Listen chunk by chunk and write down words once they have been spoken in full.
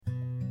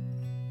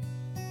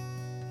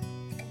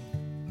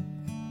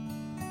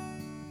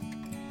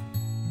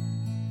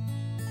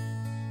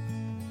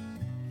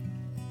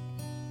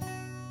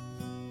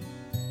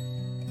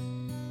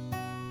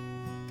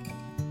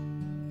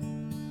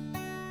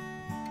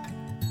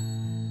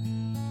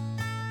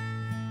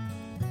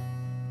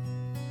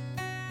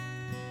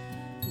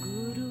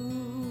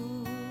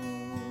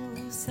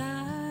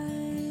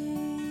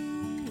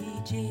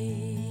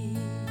Jai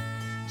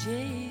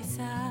Jai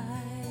Sai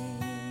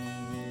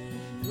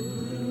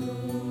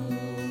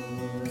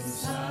Guru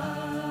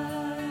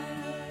Sai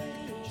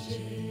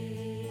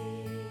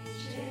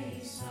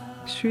Jai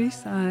Sai. Sri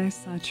Sai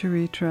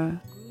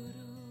Satcharitra,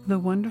 The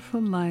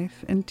Wonderful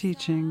Life and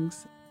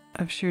Teachings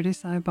of Shirdi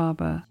Sai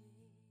Baba,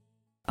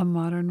 a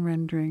modern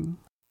rendering.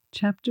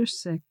 Chapter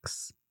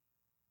 6.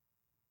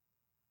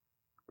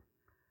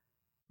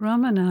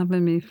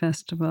 Ramanavami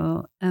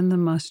Festival and the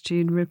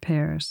Masjid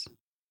repairs.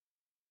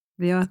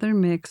 The author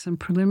makes some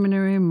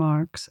preliminary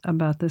remarks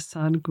about the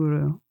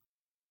Sadguru.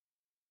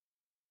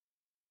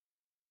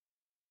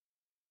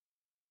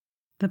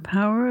 The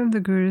power of the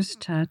Guru's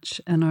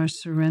touch and our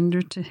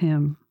surrender to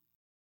him.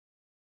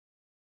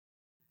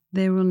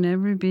 There will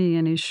never be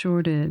any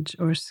shortage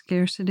or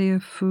scarcity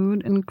of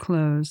food and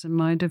clothes in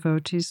my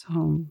devotee's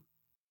home.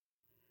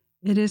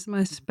 It is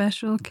my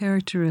special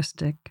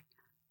characteristic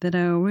that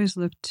I always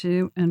look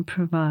to and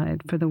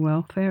provide for the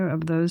welfare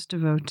of those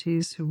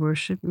devotees who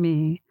worship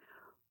me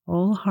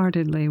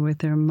wholeheartedly with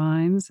their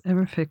minds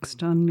ever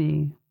fixed on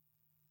me.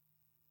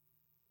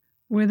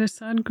 Where the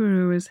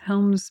Sadguru is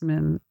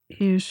helmsman,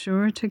 he is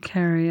sure to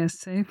carry us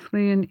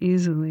safely and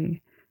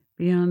easily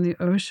beyond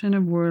the ocean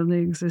of worldly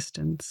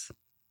existence.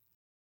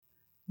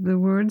 The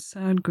word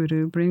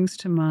Sadguru brings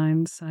to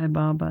mind Sai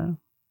Baba.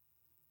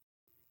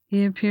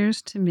 He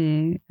appears to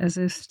me as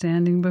if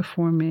standing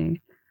before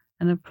me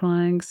and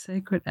applying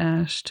sacred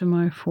ash to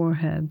my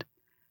forehead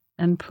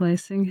and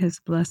placing his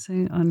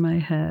blessing on my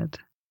head.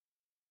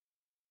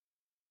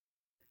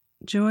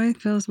 Joy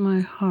fills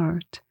my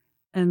heart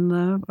and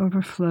love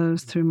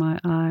overflows through my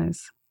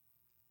eyes.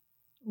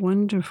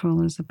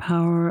 Wonderful is the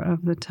power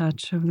of the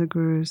touch of the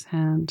Guru's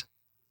hand.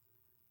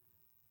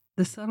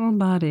 The subtle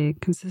body,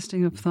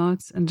 consisting of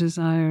thoughts and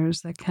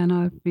desires that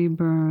cannot be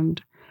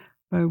burned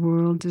by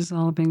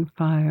world-dissolving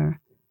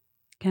fire,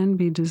 can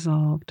be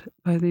dissolved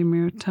by the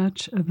mere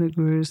touch of the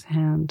Guru's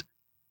hand.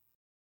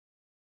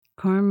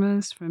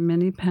 Karmas from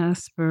many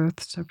past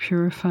births are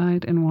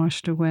purified and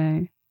washed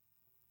away.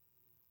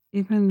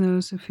 Even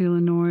those who feel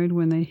annoyed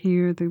when they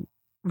hear the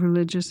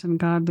religious and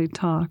godly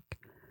talk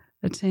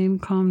attain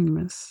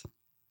calmness.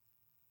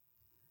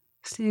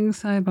 Seeing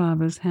Sai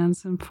Baba's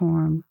handsome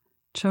form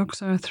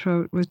chokes our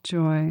throat with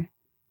joy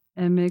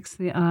and makes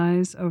the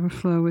eyes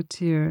overflow with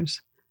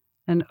tears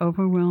and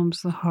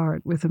overwhelms the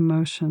heart with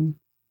emotion.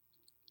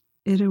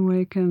 It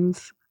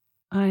awakens,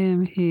 I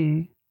am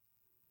He,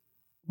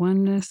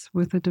 oneness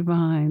with the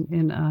divine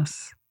in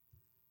us,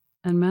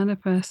 and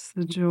manifests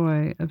the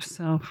joy of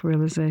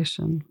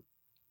self-realization.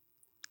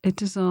 It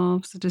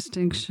dissolves the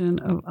distinction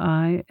of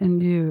I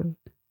and you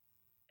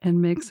and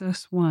makes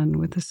us one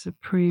with the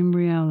supreme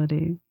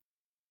reality.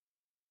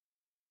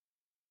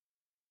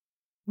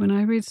 When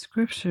I read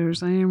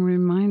scriptures, I am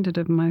reminded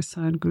of my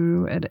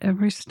Sadguru at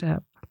every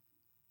step.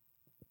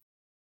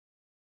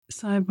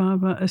 Sai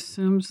Baba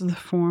assumes the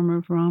form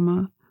of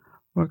Rama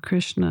or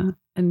Krishna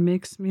and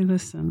makes me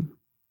listen.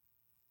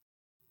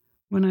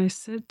 When I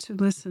sit to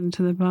listen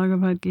to the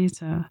Bhagavad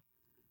Gita,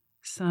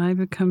 Sai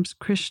becomes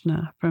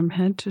Krishna from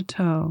head to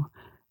toe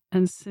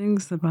and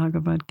sings the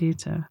Bhagavad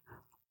Gita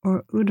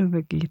or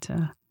Uddhava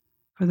Gita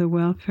for the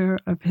welfare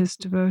of his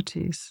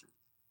devotees.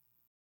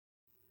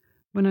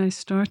 When I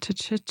start to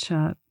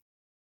chit-chat,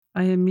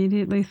 I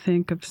immediately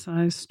think of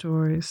Sai's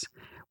stories,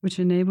 which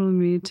enable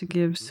me to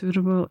give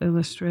suitable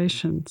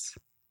illustrations.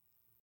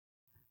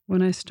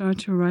 When I start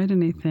to write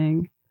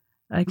anything,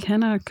 I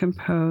cannot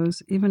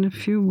compose even a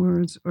few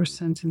words or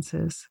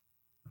sentences.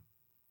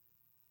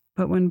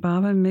 But when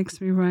Baba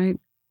makes me write,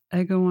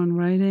 I go on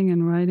writing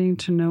and writing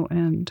to no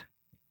end.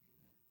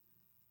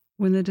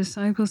 When the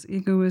disciple's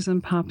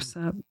egoism pops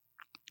up,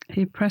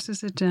 he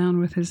presses it down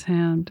with his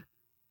hand.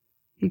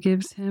 He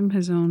gives him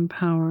his own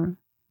power,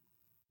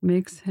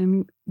 makes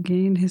him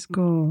gain his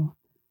goal,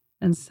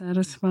 and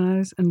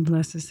satisfies and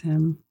blesses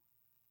him.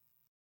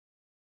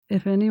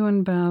 If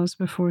anyone bows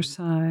before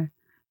Sai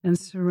and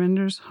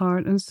surrenders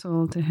heart and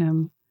soul to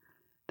him,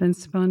 then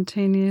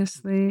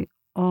spontaneously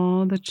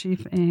all the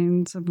chief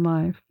aims of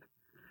life,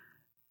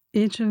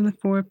 each of the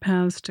four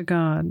paths to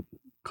God,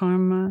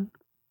 karma,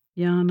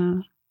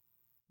 jnana,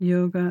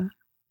 yoga,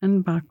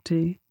 and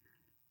bhakti,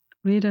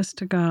 lead us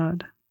to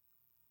God.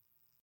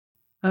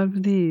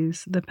 Of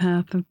these, the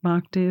path of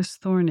bhakti is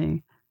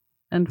thorny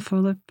and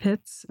full of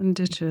pits and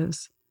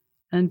ditches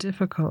and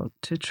difficult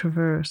to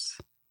traverse.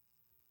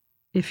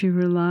 If you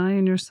rely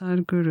on your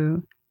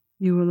Sadguru,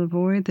 you will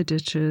avoid the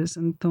ditches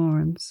and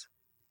thorns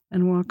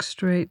and walk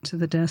straight to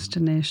the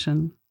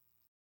destination.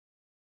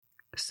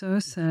 So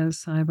says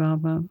Sai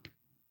Baba.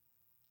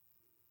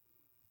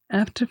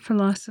 After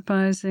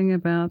philosophizing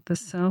about the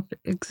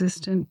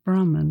self-existent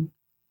Brahman,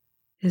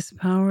 his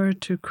power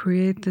to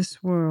create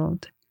this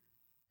world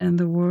and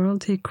the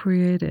world he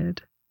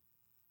created,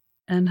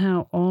 and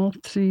how all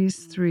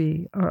these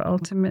three are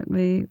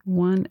ultimately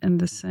one and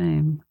the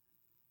same,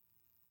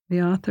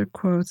 the author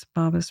quotes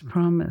Baba's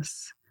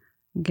promise,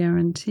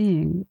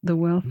 guaranteeing the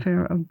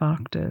welfare of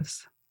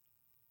bhaktas.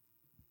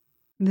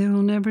 There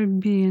will never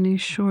be any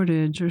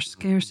shortage or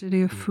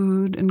scarcity of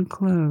food and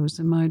clothes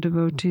in my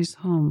devotees'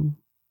 home.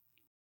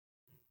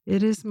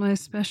 It is my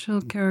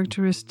special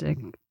characteristic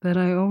that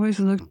I always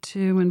look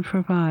to and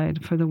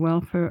provide for the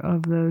welfare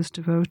of those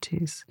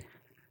devotees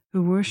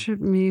who worship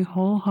me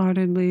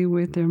wholeheartedly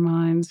with their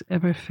minds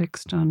ever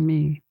fixed on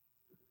me.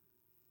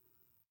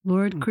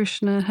 Lord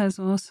Krishna has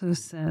also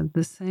said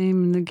the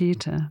same in the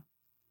Gita.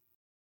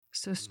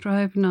 So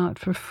strive not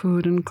for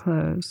food and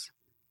clothes.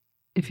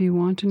 If you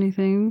want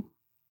anything,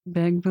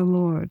 beg the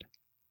Lord.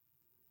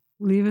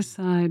 Leave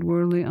aside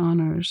worldly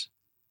honors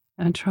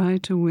and try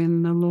to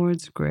win the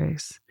Lord's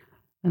grace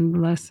and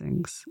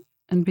blessings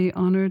and be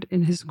honored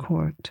in his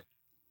court.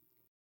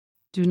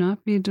 Do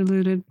not be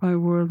deluded by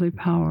worldly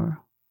power.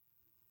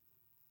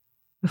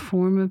 The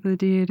form of the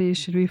deity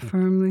should be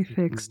firmly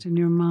fixed in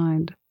your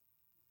mind.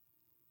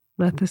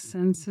 Let the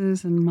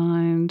senses and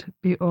mind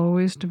be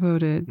always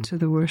devoted to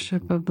the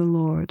worship of the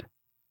Lord.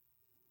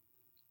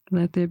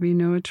 Let there be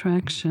no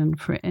attraction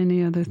for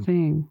any other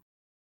thing.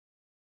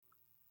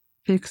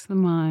 Fix the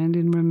mind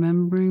in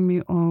remembering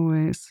me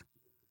always,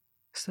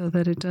 so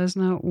that it does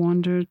not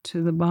wander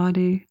to the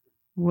body,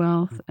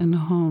 wealth, and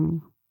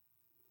home.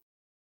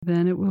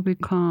 Then it will be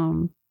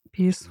calm,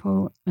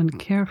 peaceful, and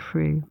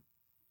carefree.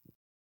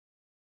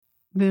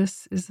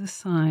 This is a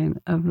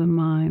sign of the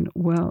mind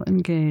well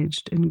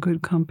engaged in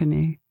good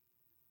company.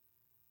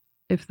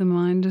 If the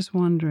mind is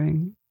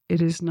wandering,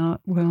 it is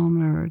not well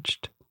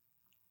merged.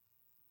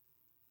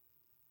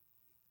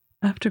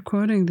 After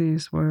quoting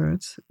these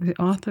words, the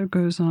author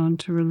goes on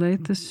to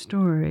relate the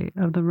story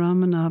of the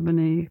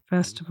Ramanavami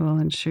festival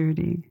in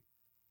Shirdi.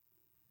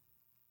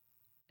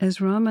 As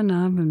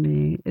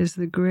Ramanavami is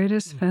the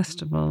greatest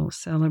festival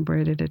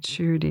celebrated at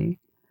Shirdi,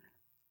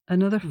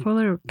 another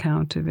fuller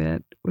account of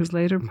it was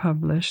later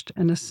published,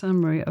 and a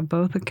summary of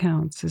both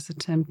accounts is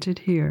attempted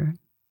here.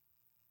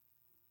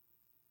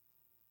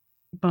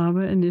 Baba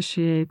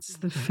initiates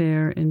the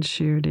fair in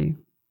Shirdi.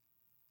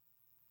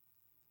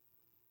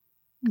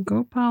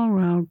 Gopal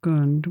Rao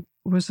Gund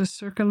was a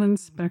circle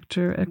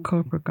inspector at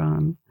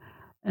Kopragan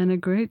and a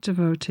great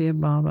devotee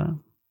of Baba.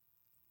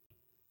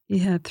 He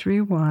had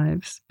 3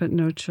 wives, but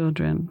no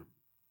children.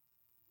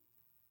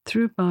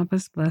 Through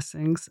Baba's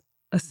blessings,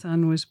 a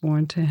son was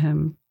born to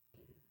him,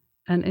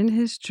 and in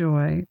his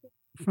joy,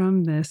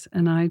 from this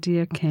an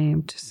idea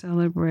came to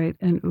celebrate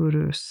an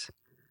urus,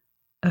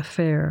 a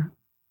fair.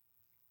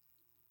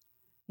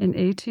 In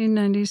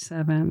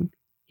 1897,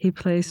 he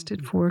placed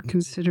it for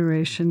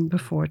consideration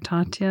before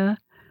Tatya,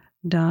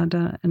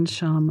 Dada, and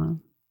Shama.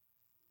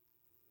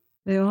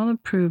 They all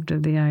approved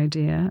of the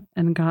idea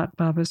and got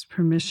Baba's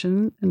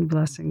permission and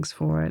blessings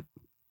for it.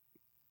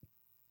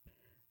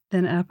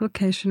 Then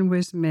application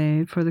was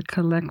made for the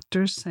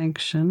collector's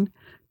sanction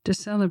to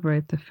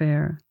celebrate the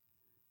fair,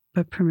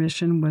 but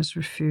permission was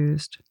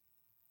refused.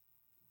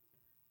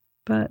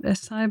 But as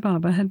Sai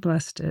Baba had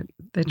blessed it,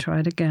 they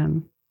tried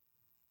again,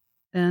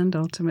 and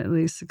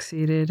ultimately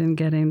succeeded in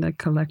getting the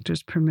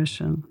collector's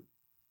permission.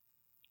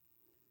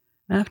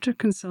 After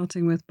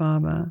consulting with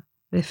Baba,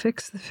 they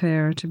fixed the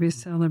fair to be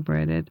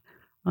celebrated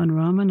on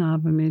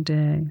Ramanavami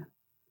Day,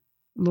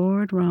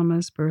 Lord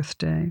Rama's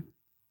birthday.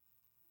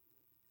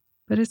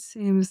 But it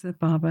seems that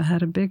Baba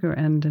had a bigger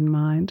end in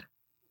mind,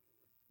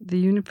 the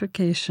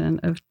unification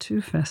of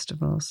 2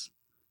 festivals,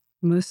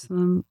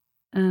 Muslim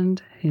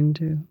and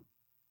Hindu,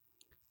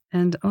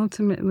 and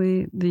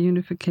ultimately the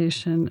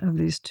unification of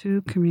these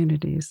 2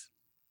 communities.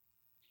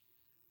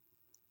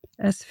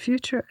 As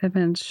future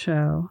events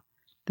show,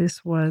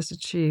 this was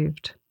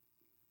achieved.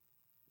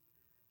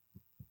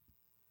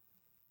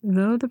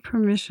 Though the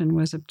permission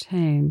was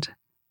obtained,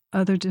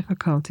 other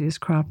difficulties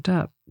cropped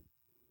up.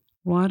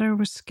 Water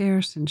was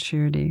scarce in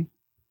Shirdi.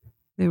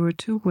 There were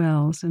 2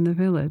 wells in the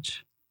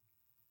village.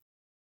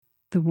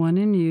 The one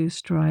in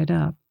use dried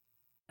up,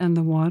 and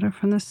the water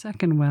from the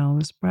second well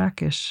was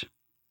brackish.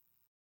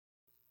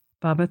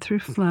 Baba threw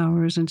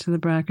flowers into the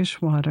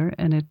brackish water,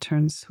 and it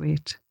turned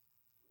sweet.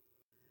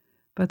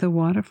 But the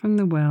water from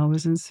the well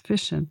was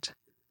insufficient,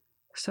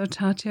 so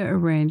Tatya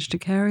arranged to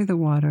carry the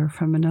water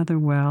from another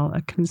well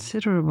a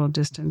considerable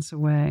distance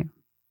away.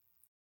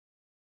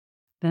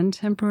 Then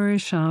temporary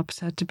shops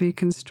had to be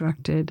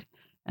constructed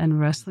and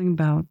wrestling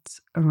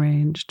bouts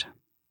arranged.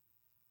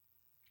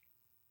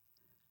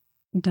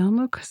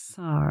 Damokh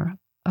Sar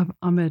of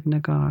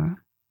Ahmednagar,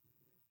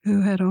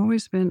 who had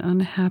always been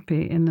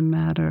unhappy in the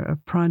matter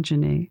of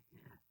progeny,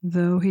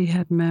 though he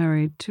had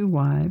married 2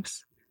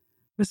 wives,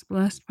 was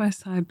blessed by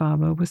Sai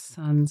Baba with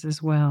sons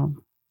as well.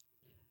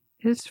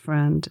 His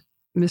friend,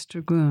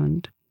 Mr.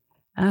 Gund,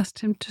 asked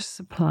him to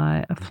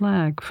supply a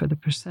flag for the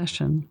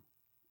procession.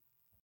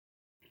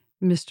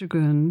 Mr.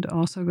 Gund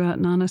also got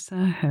Nana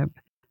Sahib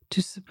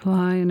to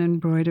supply an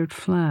embroidered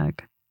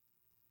flag.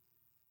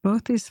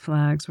 Both these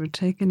flags were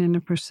taken in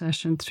a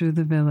procession through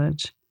the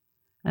village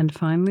and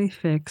finally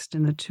fixed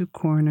in the 2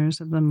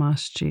 corners of the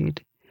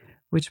masjid,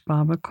 which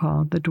Baba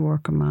called the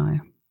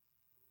Dwarkamai.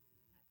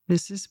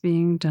 This is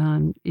being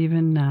done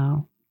even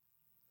now.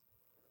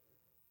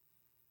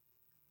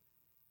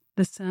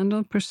 The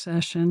sandal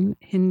procession,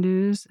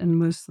 Hindus and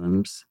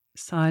Muslims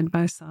side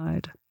by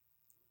side.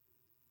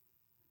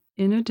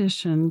 In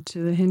addition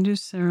to the Hindu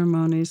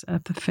ceremonies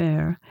at the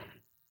fair,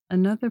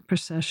 another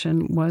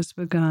procession was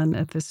begun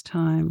at this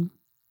time.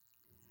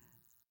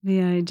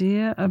 The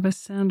idea of a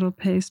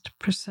sandal-paced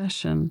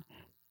procession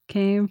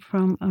came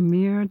from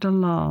Amir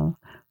Dalal,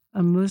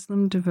 a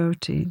Muslim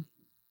devotee.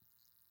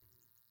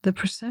 The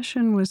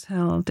procession was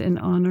held in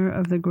honor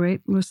of the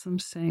great Muslim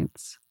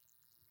saints.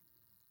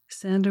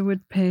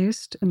 Sandalwood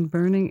paste and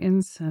burning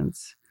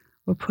incense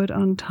were put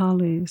on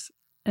tallies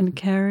and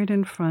carried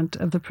in front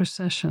of the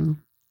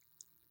procession.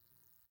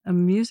 A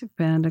music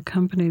band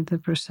accompanied the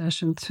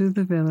procession through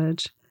the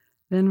village,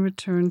 then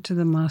returned to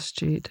the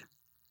masjid.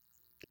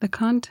 The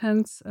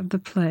contents of the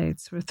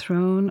plates were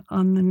thrown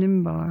on the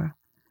mimbar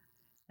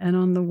and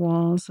on the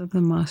walls of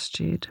the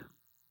masjid.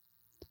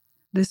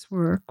 This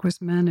work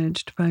was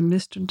managed by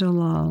Mr.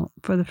 Dalal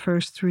for the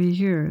first 3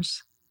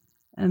 years,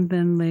 and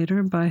then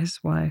later by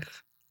his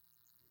wife.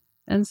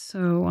 And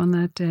so, on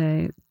that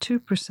day, 2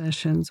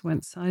 processions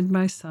went side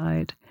by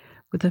side,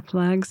 with the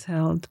flags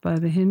held by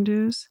the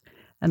Hindus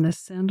and the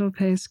sandal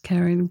paste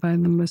carried by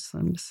the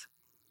Muslims.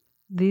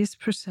 These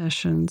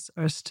processions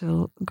are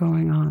still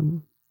going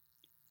on.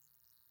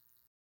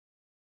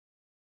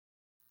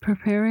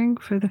 Preparing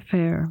for the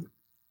fair.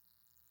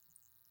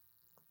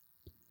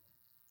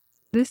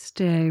 This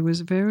day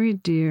was very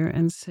dear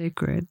and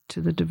sacred to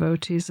the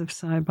devotees of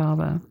Sai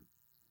Baba.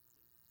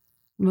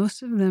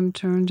 Most of them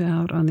turned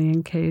out on the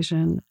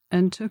occasion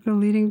and took a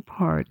leading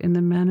part in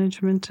the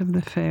management of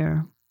the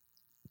fair.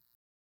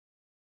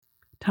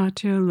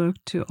 Tatya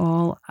looked to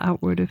all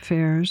outward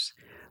affairs,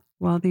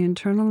 while the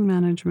internal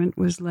management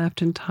was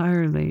left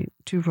entirely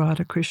to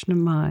Radha Krishna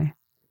Mai,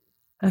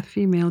 a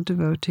female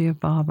devotee of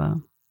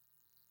Baba.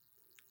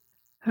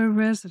 Her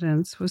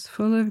residence was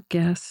full of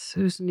guests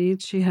whose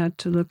needs she had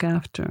to look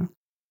after,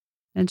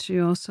 and she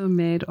also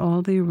made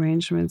all the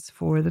arrangements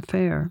for the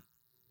fair.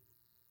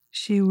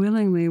 She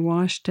willingly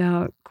washed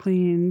out,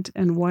 cleaned,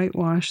 and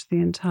whitewashed the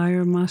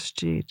entire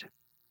masjid.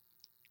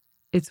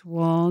 Its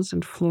walls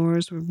and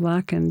floors were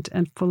blackened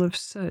and full of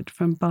soot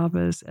from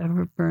Baba's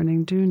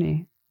ever-burning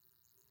dhuni.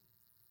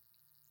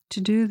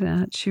 To do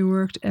that, she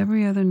worked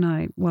every other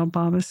night while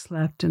Baba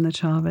slept in the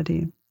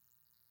chavadi.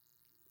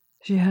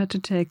 She had to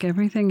take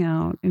everything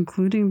out,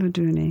 including the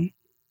dhuni,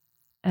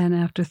 and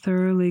after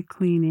thoroughly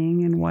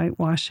cleaning and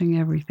whitewashing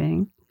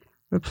everything,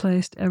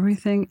 replaced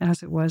everything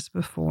as it was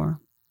before.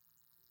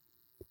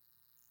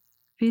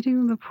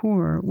 Feeding the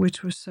poor,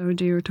 which was so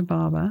dear to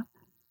Baba,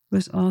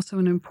 was also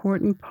an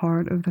important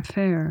part of the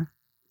fair.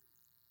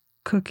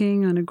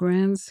 Cooking on a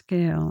grand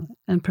scale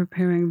and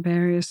preparing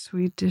various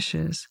sweet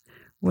dishes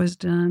was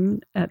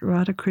done at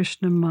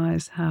Radhakrishna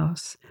Mai's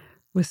house,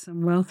 with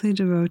some wealthy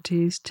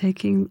devotees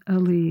taking a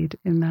lead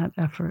in that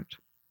effort.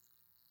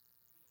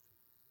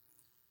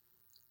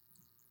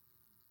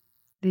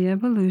 The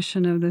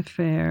evolution of the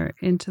fair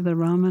into the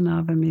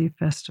Ramanavami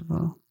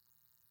festival.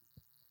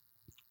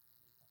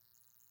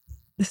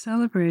 The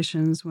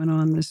celebrations went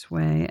on this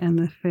way, and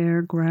the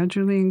fair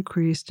gradually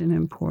increased in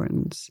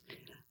importance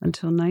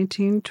until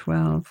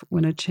 1912,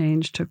 when a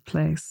change took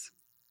place.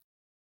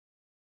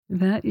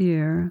 That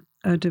year,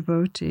 a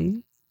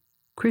devotee,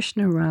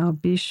 Krishna Rao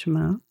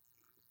Bhishma,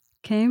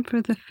 came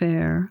for the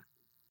fair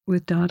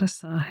with Dada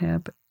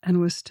Saheb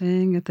and was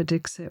staying at the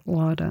Dixit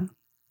Wada.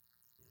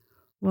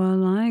 While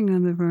lying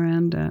on the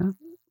veranda,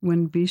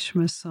 when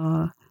Bhishma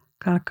saw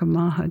Kaka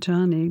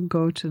Mahajani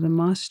go to the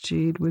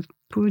masjid with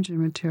puja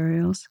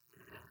materials,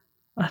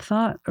 a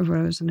thought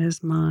arose in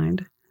his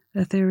mind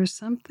that there is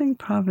something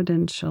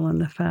providential in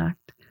the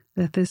fact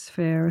that this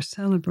fair is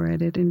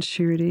celebrated in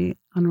Shirdi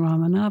on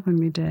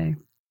Ramanavami Day.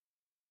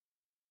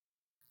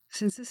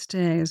 Since this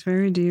day is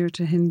very dear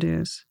to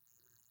Hindus,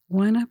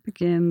 why not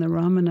begin the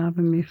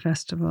Ramanavami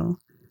festival,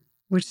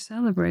 which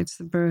celebrates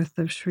the birth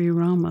of Sri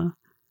Rama,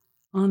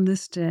 on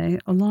this day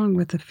along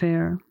with the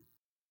fair?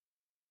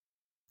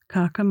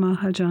 Kaka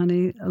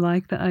Mahajani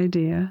liked the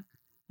idea,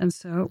 and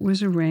so it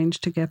was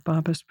arranged to get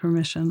Baba's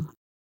permission.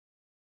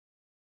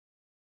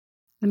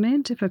 The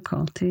main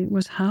difficulty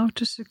was how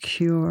to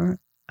secure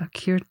a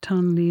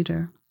kirtan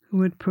leader who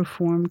would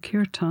perform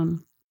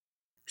kirtan,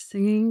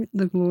 singing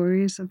the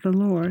glories of the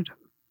Lord.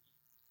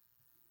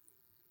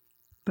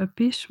 But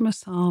Bhishma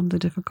solved the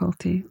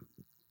difficulty.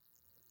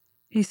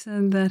 He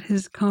said that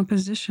his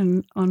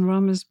composition on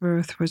Rama's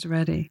birth was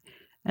ready,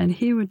 and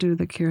he would do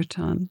the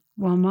kirtan,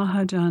 while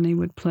Mahajani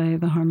would play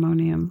the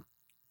harmonium.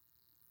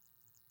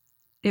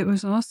 It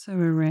was also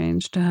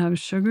arranged to have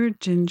sugared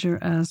ginger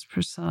as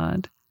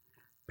prasad,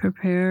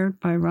 prepared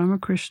by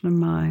Ramakrishna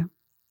Mai.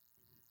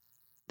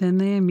 Then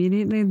they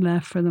immediately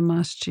left for the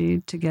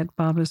masjid to get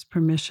Baba's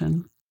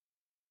permission.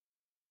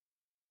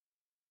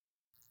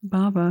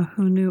 Baba,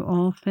 who knew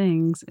all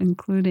things,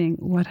 including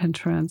what had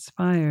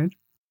transpired,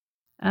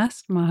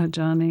 asked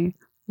Mahajani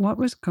what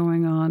was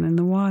going on in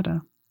the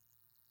Wada.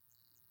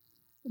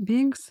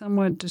 Being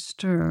somewhat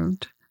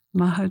disturbed,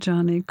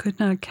 Mahajani could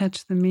not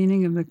catch the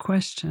meaning of the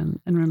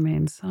question and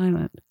remained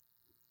silent.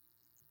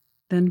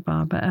 Then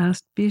Baba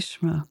asked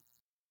Bhishma,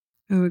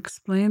 who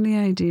explained the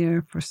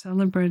idea for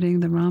celebrating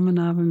the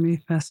Ramanavami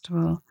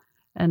festival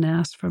and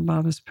asked for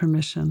Baba's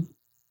permission.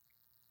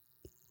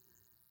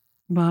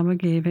 Baba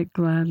gave it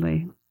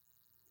gladly.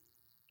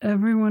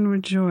 Everyone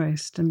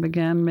rejoiced and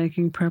began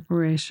making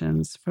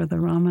preparations for the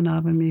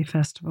Ramanavami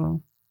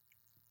festival.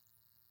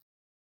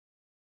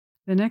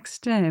 The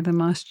next day, the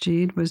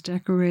masjid was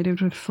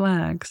decorated with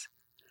flags.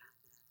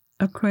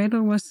 A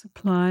cradle was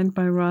supplied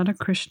by Radha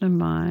Krishna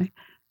Mai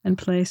and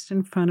placed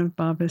in front of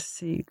Baba's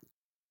seat.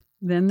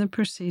 Then the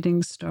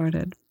proceedings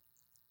started.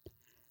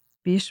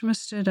 Bhishma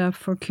stood up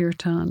for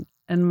kirtan,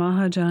 and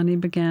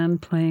Mahajani began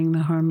playing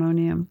the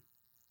harmonium.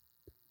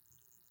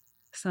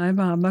 Sai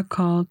Baba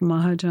called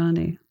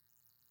Mahajani.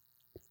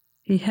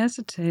 He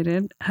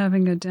hesitated,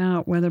 having a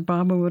doubt whether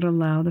Baba would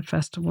allow the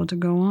festival to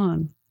go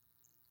on.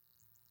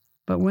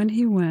 But when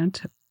he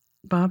went,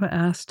 Baba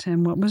asked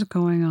him what was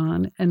going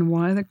on and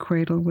why the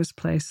cradle was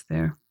placed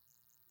there.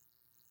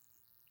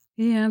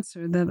 He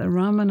answered that the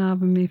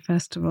Ramanavami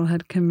festival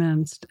had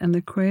commenced and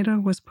the cradle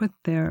was put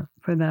there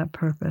for that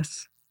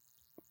purpose.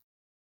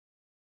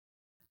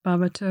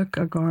 Baba took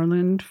a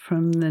garland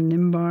from the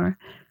nimbar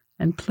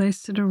and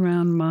placed it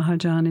around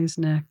Mahajani's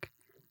neck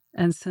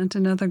and sent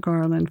another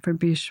garland for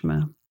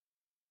Bhishma.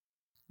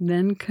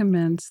 Then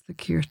commenced the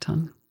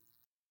kirtan.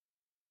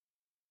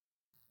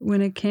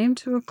 When it came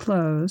to a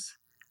close,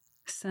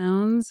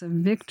 sounds of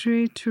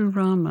victory to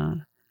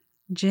Rama,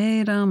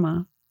 Jai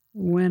Rama,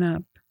 went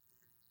up,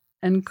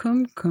 and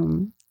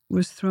kumkum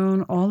was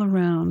thrown all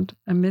around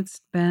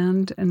amidst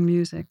band and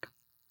music.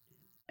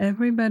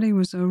 Everybody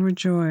was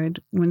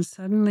overjoyed when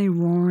suddenly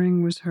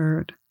roaring was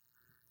heard.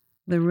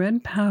 The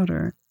red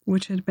powder,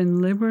 which had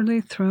been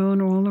liberally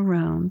thrown all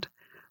around,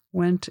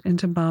 went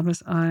into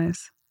Baba's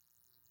eyes.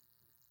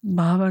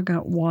 Baba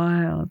got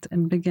wild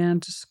and began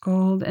to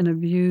scold and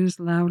abuse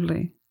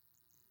loudly.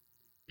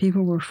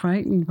 People were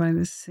frightened by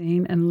this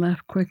scene and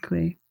left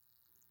quickly.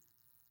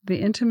 The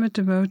intimate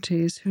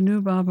devotees who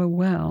knew Baba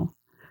well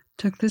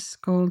took this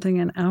scolding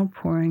and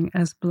outpouring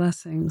as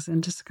blessings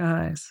in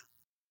disguise.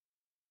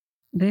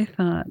 They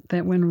thought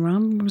that when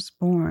Rama was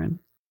born,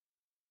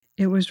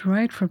 it was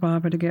right for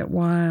Baba to get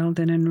wild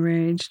and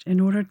enraged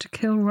in order to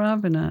kill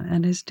Ravana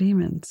and his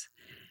demons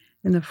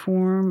in the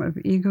form of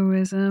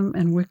egoism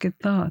and wicked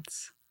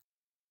thoughts.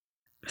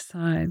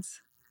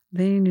 Besides,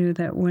 they knew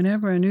that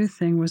whenever a new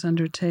thing was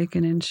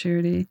undertaken in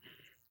Shirdi,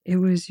 it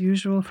was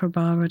usual for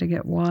Baba to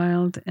get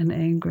wild and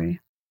angry,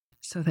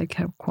 so they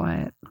kept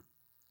quiet.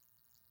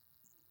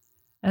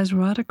 As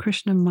Radha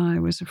Krishna Mai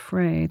was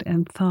afraid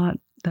and thought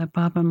that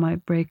Baba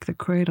might break the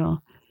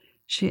cradle,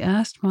 she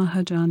asked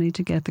Mahajani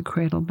to get the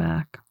cradle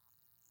back.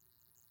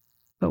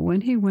 But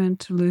when he went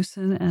to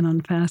loosen and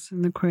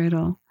unfasten the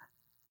cradle,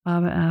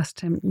 Baba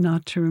asked him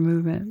not to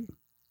remove it.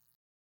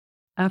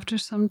 After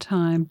some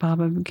time,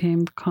 Baba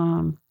became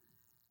calm,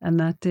 and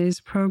that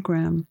day's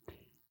program,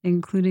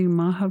 including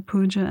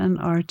Mahapuja and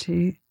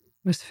Arti,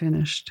 was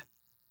finished.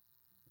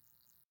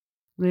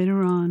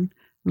 Later on,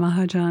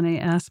 Mahajani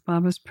asked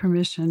Baba's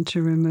permission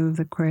to remove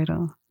the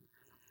cradle.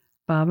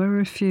 Baba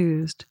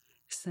refused,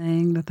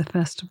 saying that the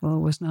festival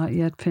was not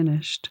yet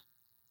finished.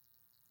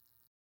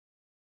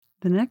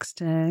 The next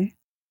day,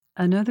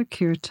 another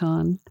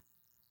kirtan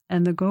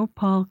and the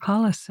Gopal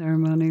Kala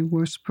ceremony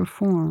was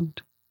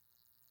performed.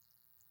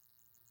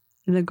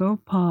 In the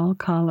Gopal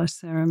Kala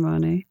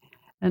ceremony,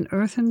 an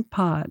earthen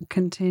pot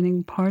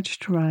containing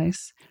parched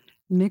rice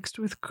mixed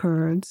with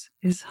curds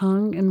is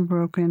hung and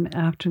broken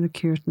after the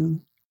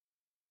kirtan.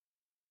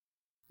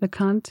 The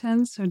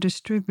contents are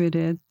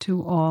distributed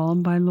to all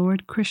by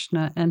Lord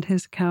Krishna and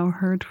his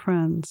cowherd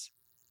friends.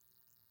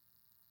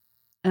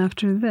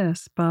 After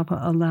this, Baba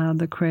allowed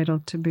the cradle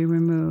to be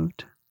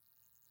removed.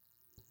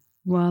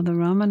 While the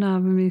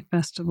Ramanavami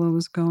festival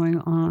was going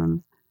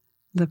on,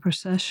 the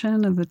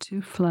procession of the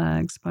two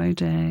flags by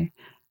day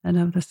and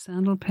of the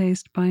sandal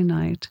paste by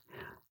night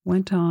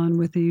went on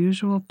with the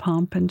usual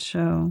pomp and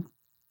show.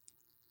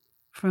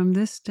 From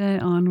this day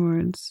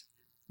onwards,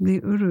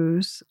 the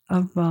Urus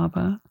of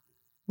Baba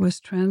was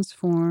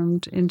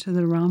transformed into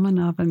the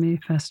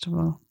Ramanavami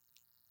festival.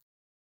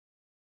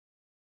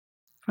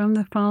 From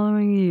the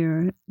following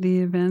year, the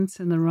events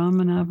in the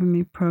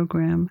Ramanavami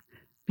program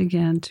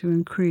began to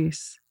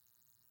increase.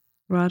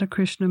 Radha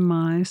Krishna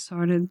Mai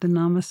started the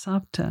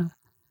Namasapta,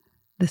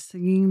 the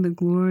singing the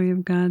glory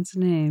of God's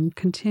name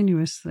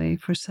continuously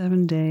for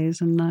 7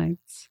 days and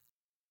nights.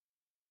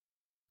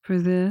 For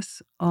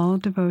this, all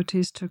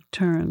devotees took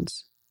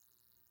turns.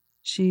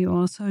 She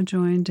also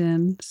joined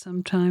in,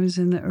 sometimes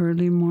in the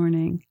early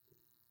morning,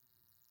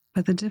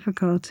 but the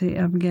difficulty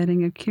of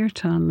getting a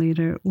kirtan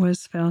leader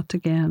was felt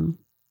again.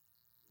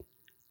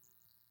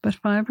 But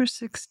 5 or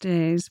 6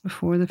 days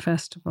before the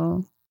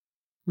festival,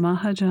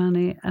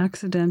 Mahajani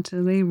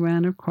accidentally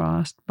ran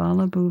across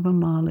Balabhuva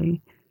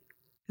Mali,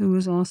 who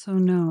was also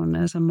known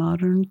as a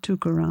modern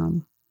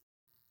Tukaram,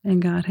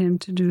 and got him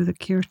to do the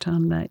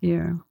kirtan that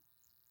year.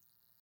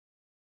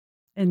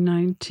 In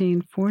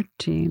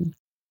 1914,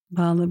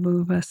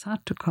 Balabhuva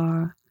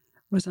Satukar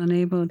was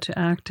unable to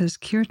act as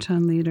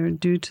kirtan leader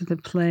due to the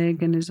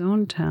plague in his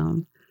own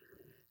town,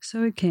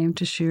 So he came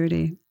to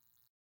Shirdi.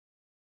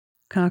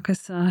 Kaka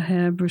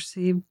Saheb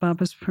received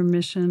Baba's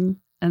permission,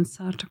 and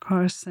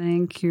Satakar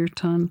sang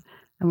kirtan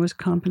and was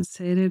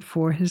compensated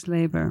for his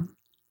labor.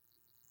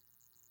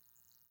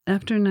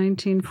 After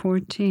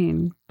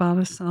 1914,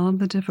 Baba solved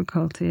the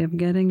difficulty of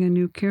getting a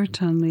new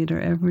kirtan leader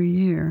every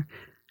year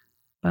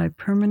by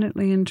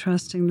permanently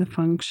entrusting the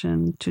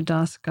function to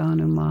Das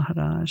Ganu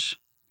Maharaj.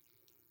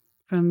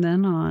 From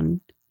then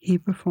on, he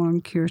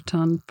performed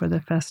kirtan for the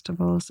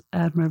festivals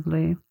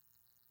admirably.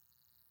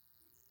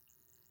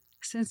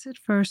 Since it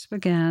first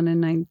began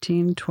in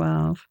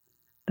 1912,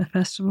 the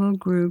festival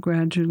grew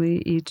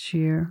gradually each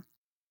year.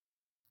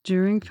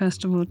 During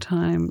festival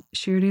time,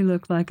 Shirdi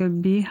looked like a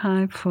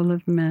beehive full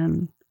of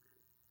men.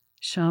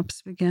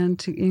 Shops began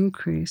to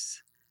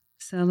increase.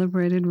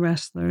 Celebrated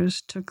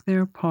wrestlers took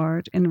their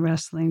part in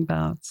wrestling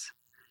bouts.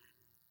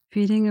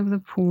 Feeding of the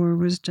poor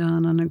was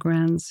done on a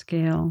grand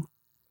scale.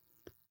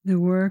 The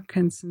work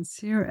and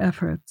sincere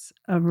efforts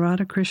of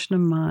Radhakrishna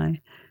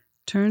Mai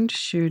turned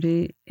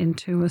Shirdi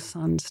into a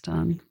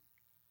sansthan.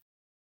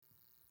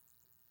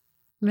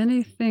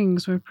 Many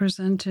things were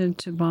presented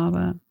to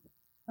Baba: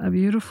 a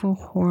beautiful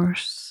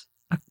horse,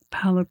 a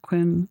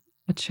palanquin,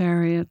 a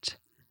chariot,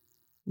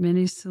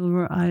 many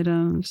silver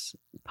items,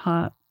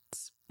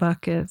 pots,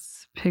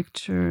 buckets,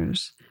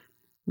 pictures,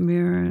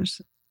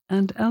 mirrors,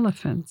 and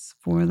elephants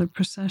for the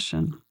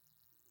procession.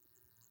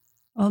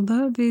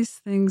 Although these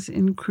things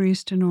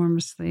increased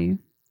enormously,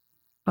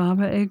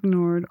 Baba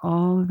ignored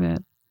all of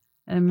it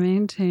and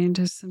maintained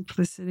his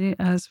simplicity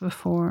as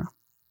before.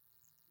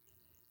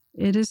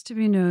 It is to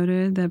be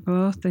noted that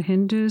both the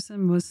Hindus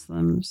and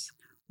Muslims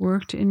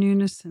worked in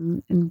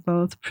unison in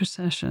both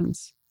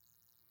processions.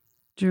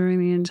 During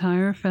the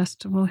entire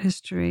festival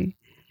history,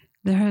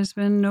 there has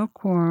been no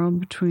quarrel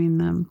between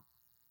them.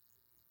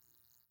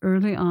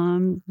 Early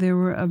on, there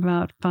were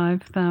about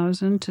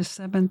 5,000 to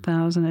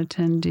 7,000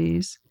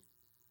 attendees,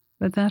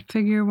 but that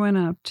figure went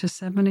up to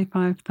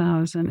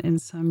 75,000 in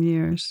some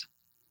years.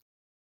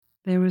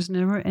 There was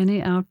never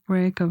any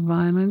outbreak of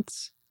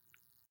violence,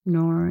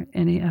 nor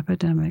any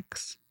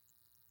epidemics.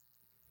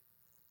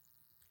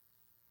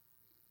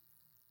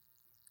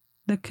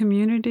 The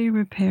community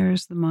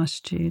repairs the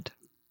masjid.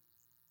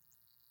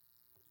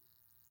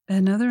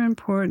 Another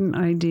important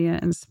idea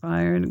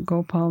inspired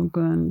Gopal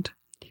Gund,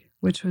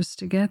 which was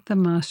to get the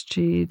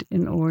masjid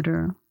in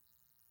order.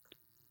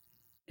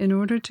 In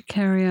order to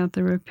carry out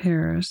the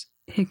repairs,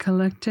 he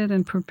collected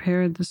and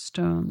prepared the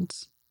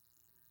stones.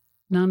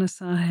 Nana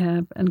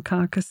Saheb and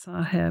Kaka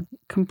Saheb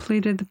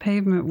completed the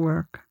pavement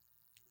work.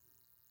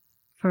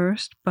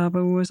 First,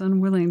 Baba was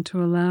unwilling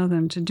to allow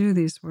them to do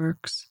these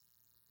works,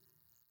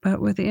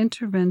 but with the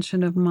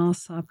intervention of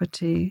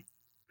Malsapati,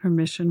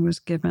 permission was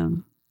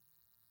given.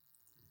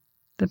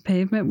 The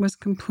pavement was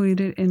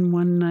completed in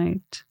one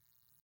night.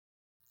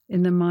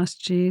 In the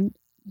masjid,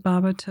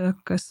 Baba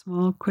took a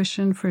small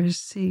cushion for his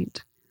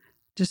seat,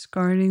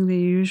 discarding the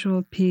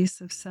usual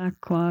piece of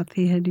sackcloth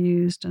he had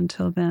used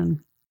until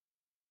then.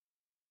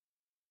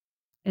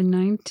 In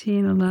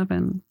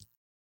 1911,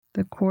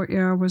 the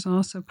courtyard was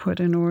also put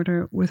in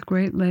order with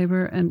great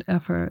labor and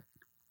effort.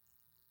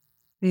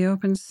 The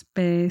open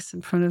space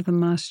in front of the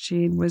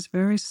masjid was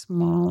very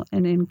small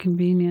and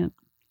inconvenient.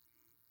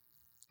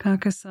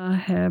 Kaka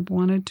Saheb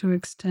wanted to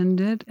extend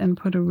it and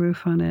put a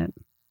roof on it.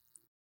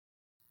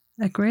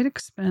 At great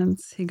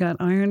expense, he got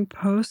iron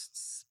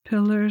posts,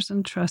 pillars,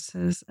 and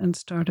trusses and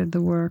started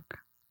the work.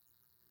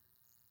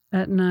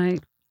 At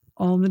night,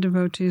 all the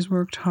devotees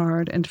worked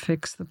hard and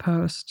fixed the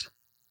post.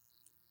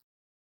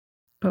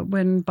 But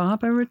when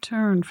Baba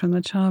returned from the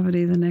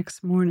Chavadi the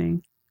next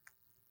morning,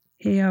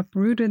 he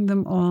uprooted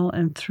them all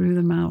and threw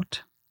them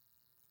out.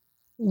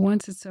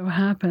 Once it so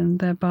happened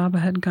that Baba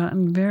had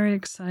gotten very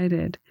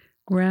excited,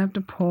 grabbed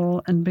a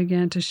pole and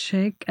began to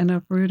shake and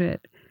uproot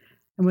it,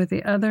 and with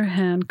the other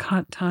hand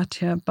caught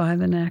Tatya by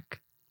the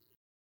neck.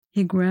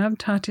 He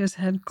grabbed Tatya's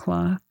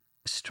headcloth,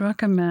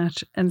 struck a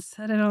match, and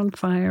set it on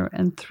fire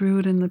and threw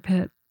it in the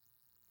pit.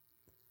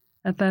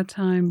 At that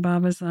time,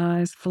 Baba's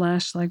eyes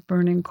flashed like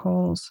burning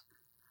coals.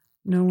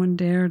 No one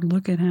dared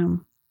look at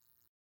him.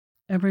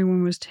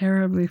 Everyone was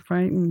terribly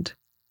frightened.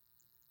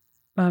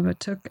 Baba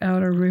took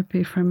out a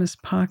rupee from his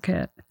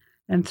pocket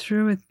and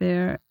threw it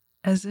there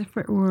as if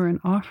it were an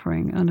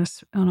offering on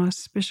an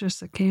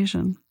auspicious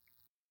occasion.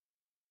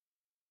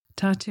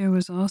 Tatya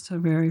was also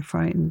very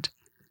frightened.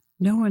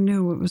 No one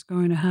knew what was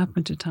going to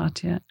happen to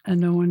Tatya, and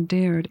no one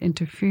dared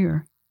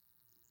interfere.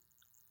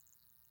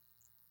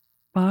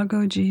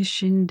 Bagoji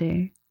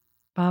Shinde,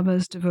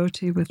 Baba's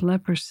devotee with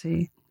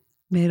leprosy,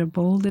 made a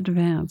bold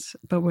advance,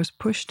 but was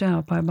pushed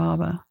out by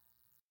Baba.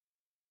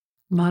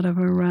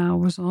 Madhava Rao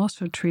was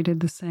also treated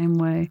the same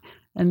way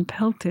and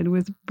pelted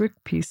with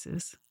brick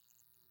pieces.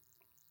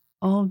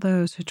 All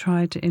those who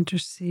tried to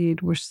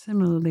intercede were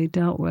similarly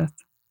dealt with.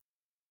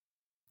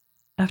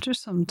 After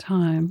some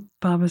time,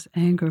 Baba's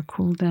anger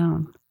cooled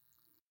down.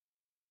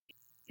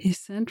 He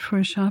sent for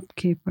a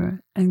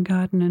shopkeeper and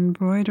got an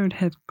embroidered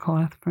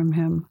headcloth from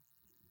him.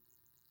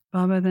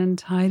 Baba then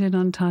tied it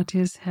on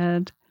Tatya's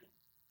head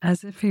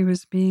as if he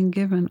was being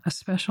given a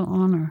special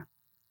honor.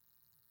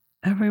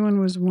 Everyone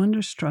was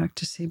wonderstruck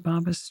to see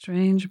Baba's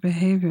strange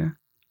behavior.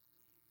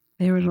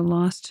 They were at a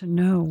loss to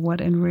know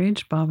what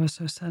enraged Baba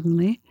so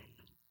suddenly,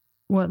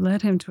 what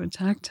led him to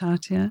attack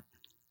Tatya,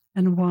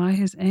 and why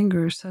his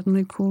anger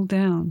suddenly cooled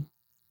down.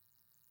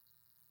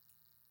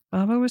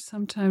 Baba was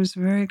sometimes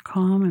very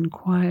calm and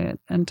quiet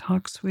and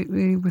talked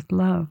sweetly with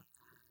love,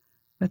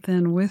 but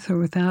then with or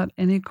without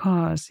any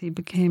cause he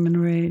became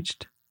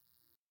enraged.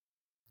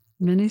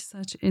 Many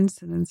such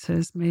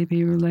incidences may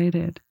be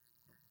related.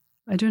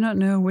 I do not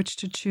know which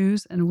to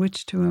choose and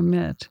which to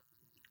omit.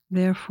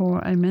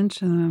 Therefore, I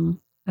mention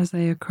them as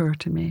they occur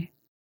to me.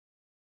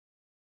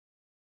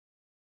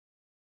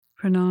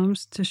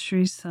 Pranams to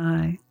Sri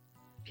Sai.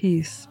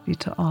 Peace be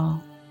to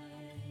all.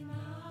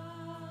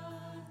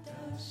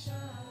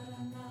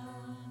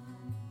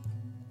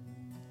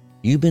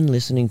 You've been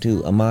listening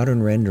to a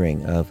modern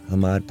rendering of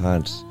Hamad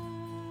Pant's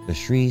The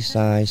Sri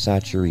Sai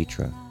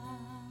Satcharitra,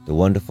 The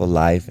Wonderful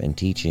Life and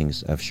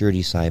Teachings of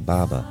Shirdi Sai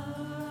Baba,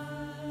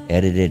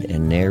 edited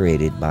and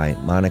narrated by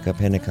Monica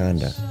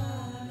Penneconda.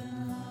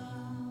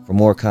 For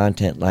more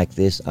content like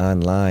this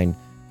online,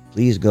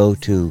 please go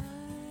to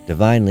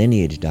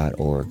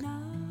divinelineage.org,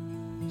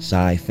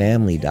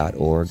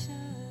 SaiFamily.org,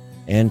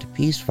 and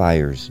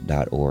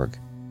peacefires.org.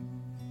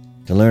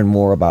 To learn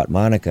more about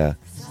Monica,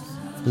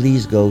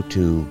 please go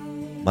to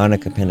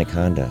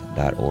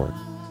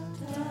monicapenneconda.org.